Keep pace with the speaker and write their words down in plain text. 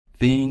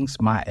Things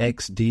my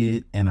ex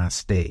did and I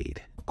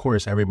stayed. Of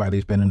course,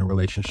 everybody's been in a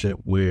relationship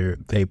where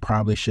they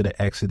probably should have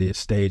exited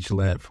stage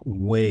left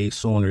way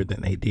sooner than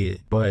they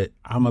did. But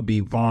I'm going to be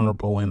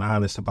vulnerable and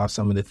honest about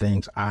some of the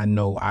things I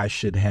know I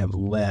should have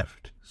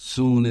left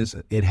soon as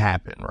it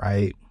happened,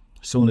 right?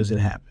 Soon as it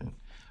happened.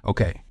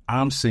 Okay,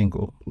 I'm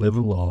single, live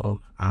alone.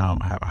 I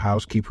have a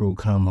housekeeper who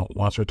come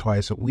once or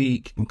twice a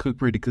week and cook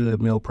pretty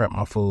good, meal prep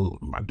my food.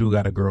 I do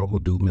got a girl who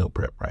do meal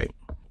prep, right?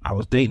 I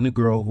was dating a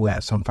girl who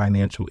had some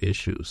financial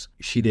issues.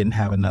 She didn't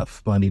have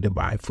enough money to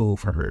buy food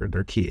for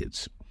their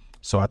kids.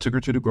 So I took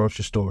her to the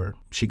grocery store.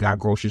 She got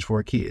groceries for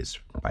her kids,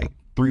 like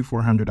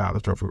 $300-$400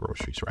 worth of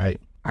groceries, right?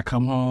 I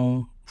come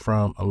home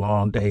from a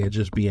long day of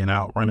just being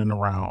out running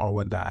around or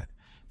whatnot.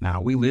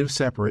 Now, we live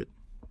separate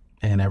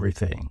and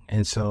everything.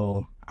 And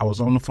so I was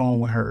on the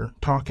phone with her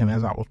talking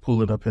as I was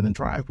pulling up in the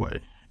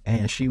driveway.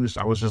 And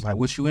I was just like,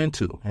 what you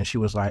into? And she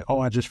was like,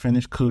 oh, I just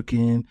finished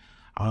cooking.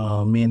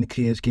 Me and the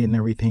kids getting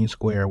everything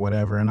square,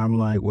 whatever. And I'm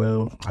like,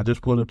 well, I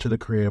just pulled up to the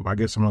crib. I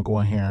guess I'm going to go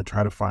in here and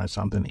try to find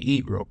something to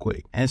eat real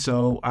quick. And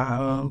so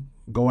I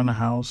go in the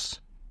house,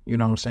 you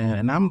know what I'm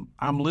saying? And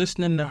I'm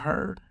listening to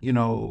her, you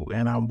know,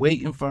 and I'm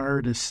waiting for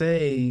her to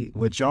say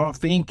what y'all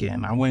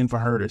thinking. I'm waiting for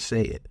her to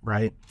say it,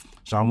 right?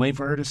 So I'm waiting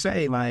for her to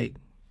say, like,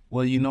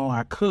 well, you know,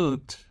 I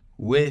cooked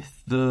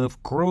with the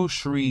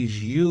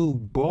groceries you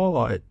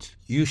bought.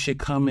 You should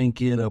come and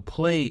get a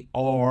plate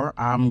or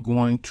I'm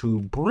going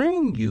to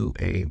bring you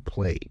a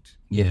plate.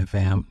 Yeah,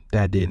 fam,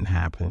 that didn't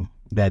happen.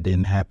 That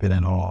didn't happen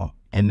at all.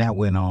 And that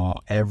went on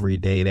every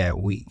day that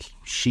week.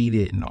 She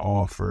didn't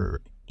offer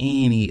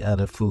any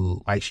other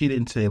food. Like, she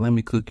didn't say, let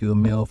me cook you a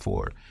meal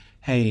for,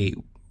 hey,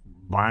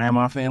 buying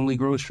my family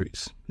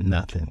groceries.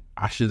 Nothing.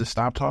 I should have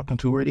stopped talking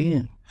to her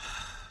then.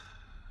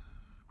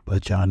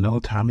 But y'all know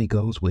Tommy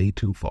goes way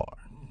too far.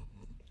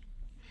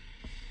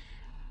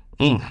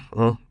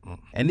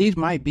 And these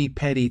might be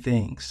petty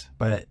things,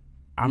 but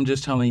I'm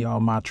just telling y'all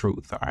my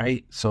truth, all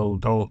right? So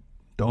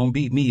don't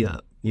beat me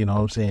up, you know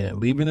what I'm saying?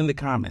 Leave it in the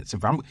comments.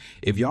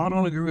 If y'all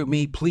don't agree with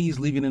me, please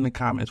leave it in the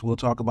comments. We'll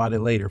talk about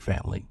it later,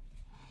 family.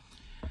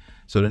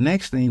 So the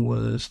next thing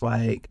was,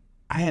 like,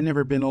 I had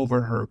never been over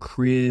her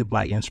crib,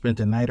 like, and spent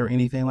the night or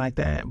anything like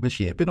that, but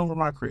she had been over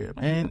my crib.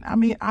 And, I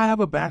mean, I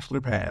have a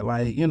bachelor pad.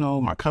 Like, you know,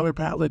 my color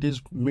palette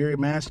is very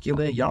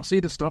masculine. Y'all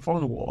see the stuff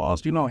on the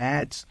walls, you know,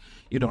 hats.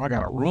 You know, I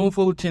got a room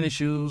full of tennis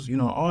shoes, you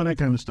know, all that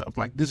kind of stuff.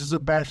 Like, this is a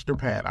bachelor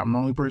pad. I'm the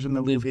only person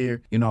to live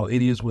here. You know,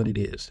 it is what it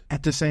is.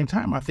 At the same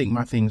time, I think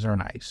my things are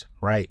nice,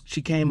 right?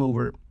 She came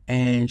over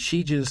and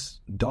she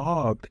just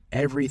dogged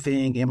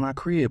everything in my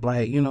crib.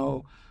 Like, you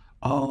know,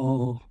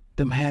 oh,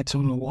 them hats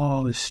on the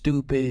wall is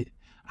stupid.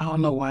 I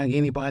don't know why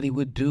anybody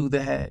would do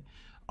that.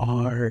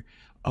 Or,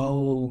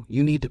 oh,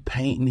 you need to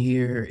paint in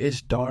here.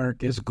 It's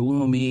dark. It's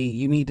gloomy.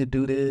 You need to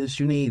do this.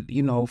 You need,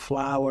 you know,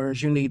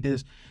 flowers. You need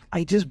this.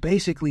 Like, just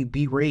basically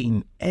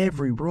berating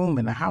every room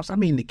in the house. I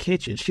mean, the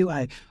kitchen. She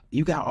like,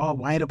 you got all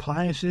white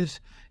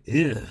appliances?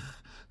 Ugh.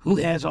 Who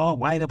has all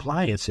white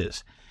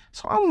appliances?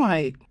 So I'm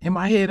like, in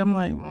my head, I'm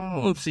like,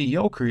 let's see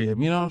your crib.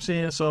 You know what I'm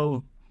saying?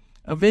 So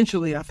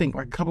eventually, I think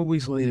like a couple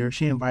weeks later,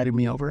 she invited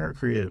me over her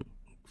crib.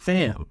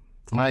 Fam.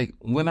 Like,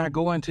 when I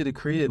go into the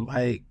crib,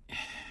 like,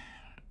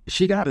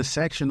 she got a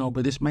sectional,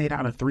 but it's made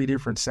out of 3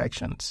 different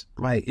sections.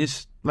 Like,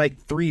 it's like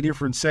 3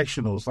 different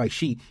sectionals. Like,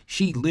 she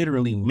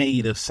literally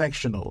made a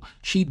sectional.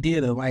 She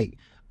did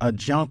a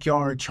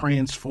junkyard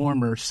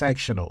transformer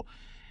sectional.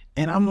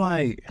 And I'm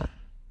like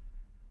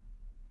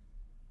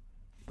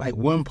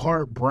one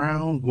part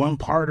brown, one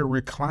part a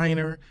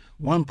recliner,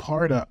 one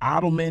part a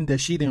ottoman that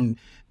she then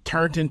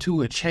turned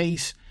into a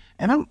chase.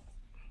 And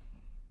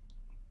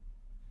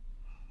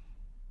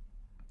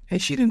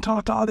she didn't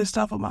talk to all this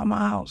stuff about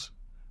my house.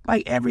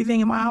 Like,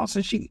 everything in my house.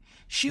 And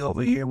she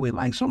over here with,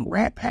 like, some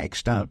Rat Pack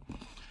stuff.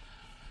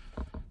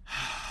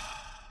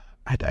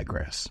 I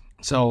digress.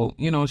 So,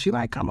 you know, she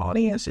like, come on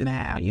in, sit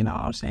down, you know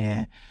what I'm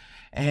saying?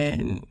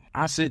 And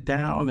I sit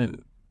down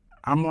and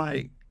I'm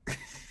like,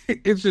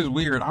 it's just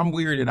weird. I'm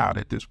weirded out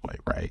at this point,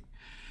 right?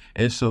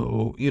 And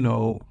so, you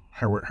know,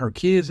 her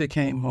kids that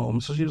came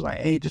home. So she was like,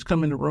 hey, just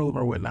come in the room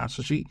or whatnot.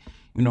 So she,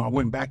 you know, I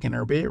went back in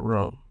her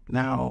bedroom.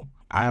 Now,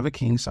 I have a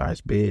king-size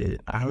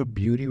bed. I have a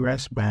beauty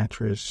rest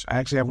mattress. I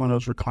actually have one of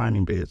those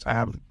reclining beds. I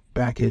have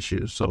back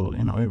issues, so,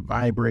 you know, it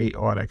vibrate,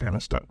 all that kind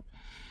of stuff.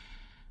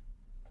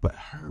 But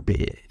her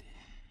bed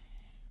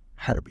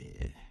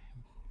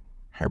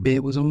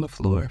was on the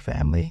floor,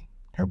 family.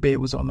 Her bed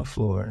was on the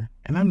floor.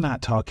 And I'm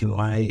not talking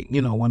like,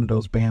 you know, one of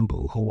those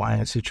bamboo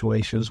Hawaiian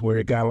situations where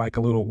it got like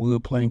a little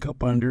wood plank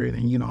up under it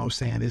and, you know what I'm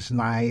saying, it's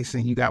nice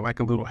and you got like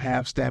a little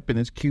half step and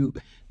it's cute.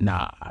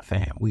 Nah,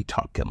 fam, we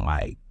talking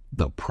like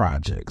the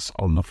projects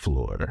on the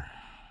floor.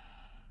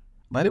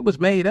 But it was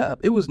made up.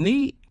 It was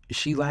neat.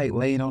 She like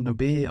laid on the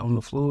bed on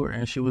the floor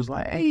and she was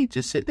like, hey,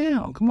 just sit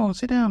down. Come on,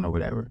 sit down or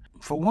whatever.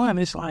 For one,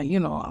 it's like, you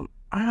know,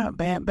 I got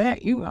bad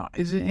back. You know,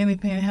 is there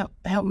anything to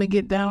help me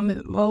get down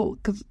that low?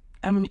 Because,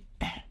 I mean,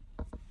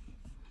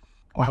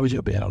 why was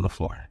your bed on the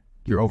floor?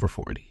 You're over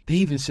 40. They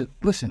even said,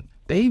 listen,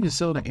 They even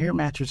sell the air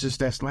mattresses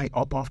that's like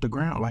up off the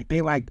ground. Like they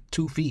like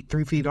 2 feet,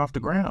 3 feet off the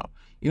ground.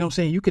 You know what I'm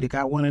saying? You could have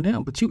got one of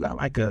them, but you got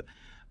like a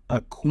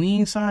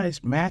queen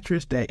size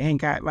mattress that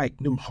ain't got like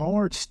them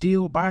hard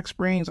steel box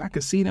springs. I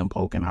could see them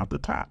poking out the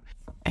top.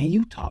 And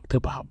you talked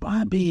about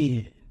my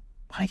bed.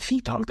 Like she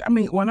talked, I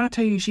mean, when I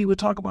tell you she would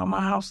talk about my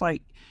house,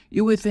 like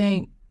you would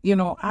think, you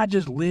know, I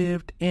just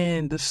lived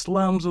in the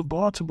slums of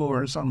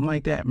Baltimore or something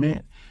like that,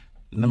 man.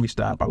 Let me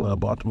stop. I love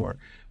Baltimore.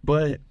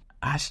 But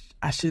I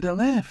should have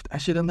left. I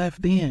should have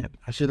left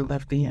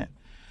then.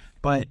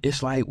 But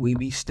it's like we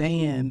be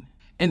staying.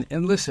 And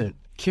listen,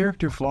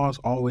 character flaws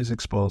always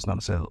expose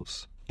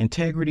themselves.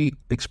 Integrity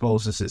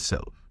exposes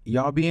itself.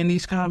 Y'all be in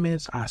these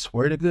comments, I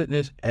swear to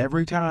goodness,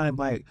 every time,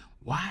 like,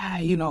 why,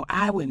 you know,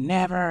 I would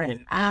never,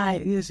 and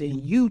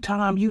you,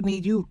 Tom,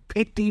 you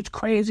pick these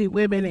crazy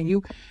women,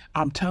 and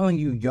I'm telling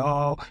you,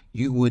 y'all,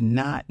 you would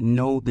not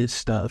know this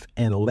stuff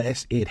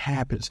unless it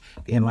happens.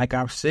 And like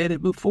I've said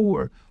it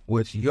before,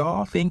 what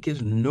y'all think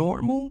is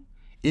normal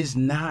is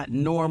not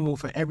normal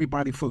for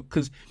everybody,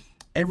 because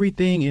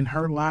everything in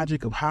her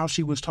logic of how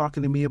she was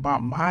talking to me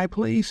about my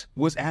place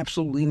was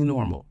absolutely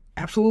normal.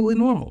 Absolutely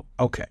normal.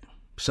 Okay,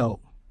 so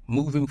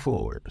moving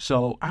forward.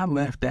 So I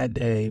left that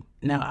day.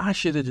 Now, I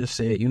should have just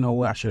said, you know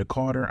what? I should have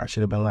called her. I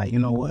should have been like, you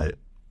know what?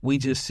 We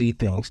just see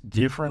things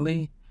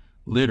differently.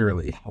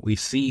 Literally, we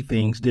see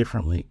things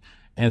differently.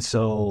 And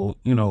so,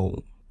 you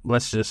know,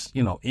 let's just,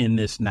 you know, end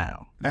this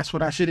now. That's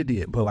what I should have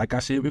did. But like I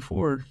said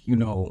before, you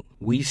know,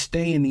 we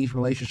stay in these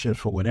relationships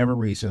for whatever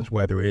reasons,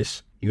 whether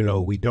it's, you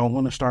know, we don't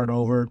want to start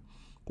over,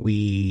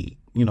 we,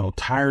 you know,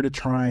 tired of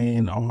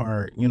trying,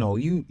 or, you know,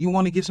 you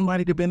want to give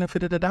somebody the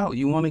benefit of the doubt.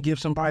 You want to give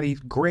somebody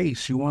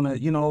grace. You want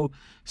to, you know,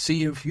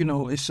 see if, you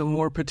know, it's some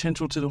more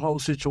potential to the whole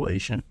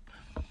situation.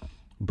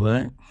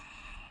 But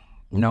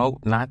no,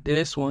 not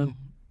this one.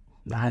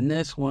 Not in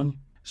this one.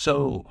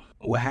 So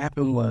what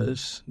happened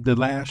was the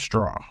last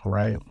straw,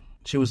 right?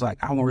 She was like,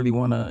 I don't really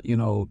want to, you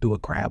know, do a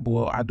crab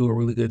boil. I do a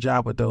really good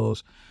job with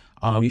those.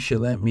 You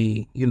should let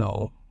me, you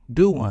know,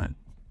 do one.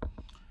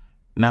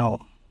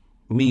 Now,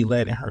 me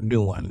letting her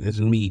do one is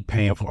me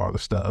paying for all the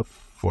stuff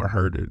for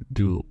her to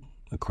do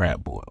a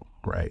crab boil,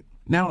 right?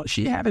 Now,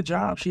 she had a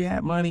job. She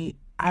had money.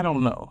 I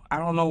don't know. I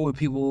don't know what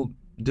people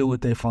do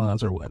with their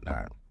funds or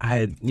whatnot.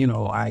 I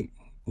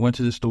went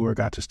to the store,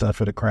 got the stuff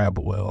for the crab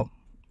boil,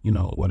 you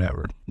know,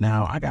 whatever.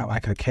 Now, I got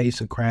like a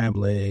case of crab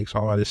legs,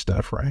 all this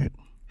stuff, right?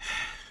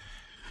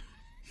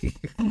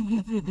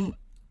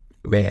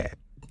 Bad.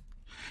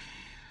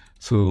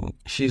 So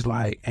she's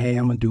like, hey,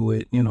 I'm going to do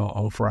it, you know,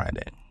 on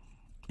Friday.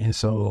 And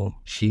so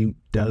she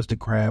does the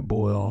crab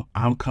boil.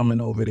 I'm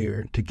coming over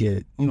there to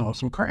get, you know,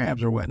 some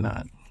crabs or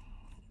whatnot.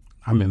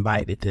 I'm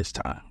invited this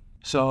time.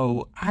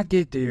 So I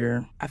get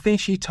there. I think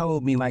she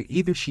told me, like,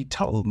 either she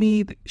told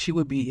me that she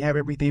would have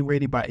everything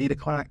ready by 8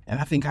 o'clock.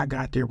 And I think I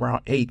got there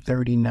around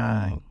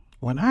 8:39.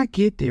 When I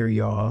get there,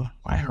 y'all,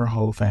 why her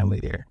whole family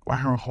there?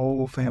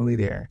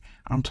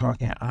 I'm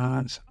talking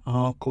aunts,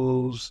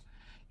 uncles,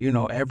 you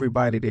know,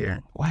 everybody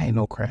there. Why ain't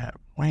no crab?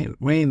 Why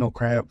ain't no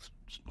crabs?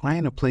 Why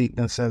ain't a plate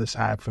done set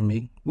aside for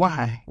me?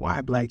 Why? Why,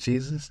 Black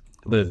Jesus?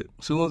 Look,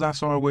 as soon as I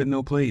saw her with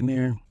no plate in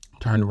there,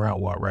 turned around,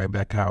 walked right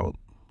back out,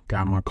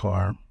 got in my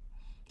car.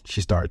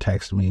 She started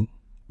texting me,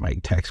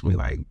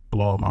 like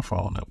blowing my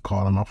phone up,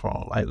 calling my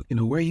phone, like, you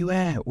know, where you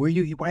at? Why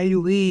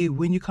you leave?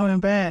 When you coming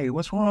back?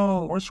 What's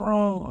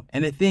wrong?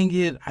 And the thing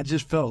is, I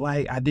just felt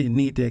like I didn't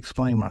need to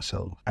explain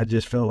myself.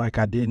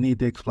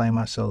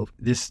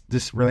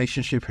 This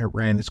relationship had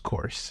ran its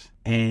course.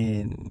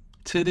 And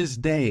to this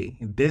day,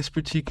 this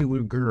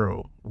particular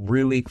girl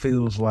really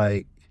feels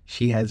like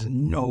she has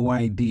no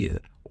idea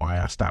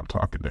why I stopped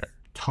talking to her.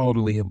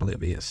 Totally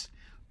oblivious.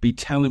 Be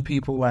telling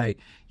people like,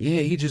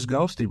 yeah, he just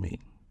ghosted me.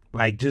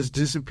 Like, just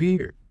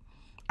disappeared.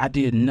 I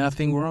did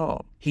nothing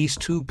wrong. He's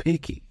too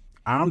picky.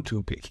 I'm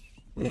too picky.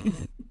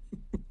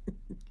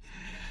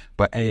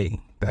 But hey,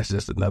 that's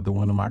just another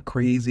one of my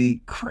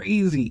crazy,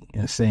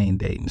 insane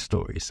dating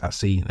stories. I'll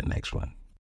see you in the next one.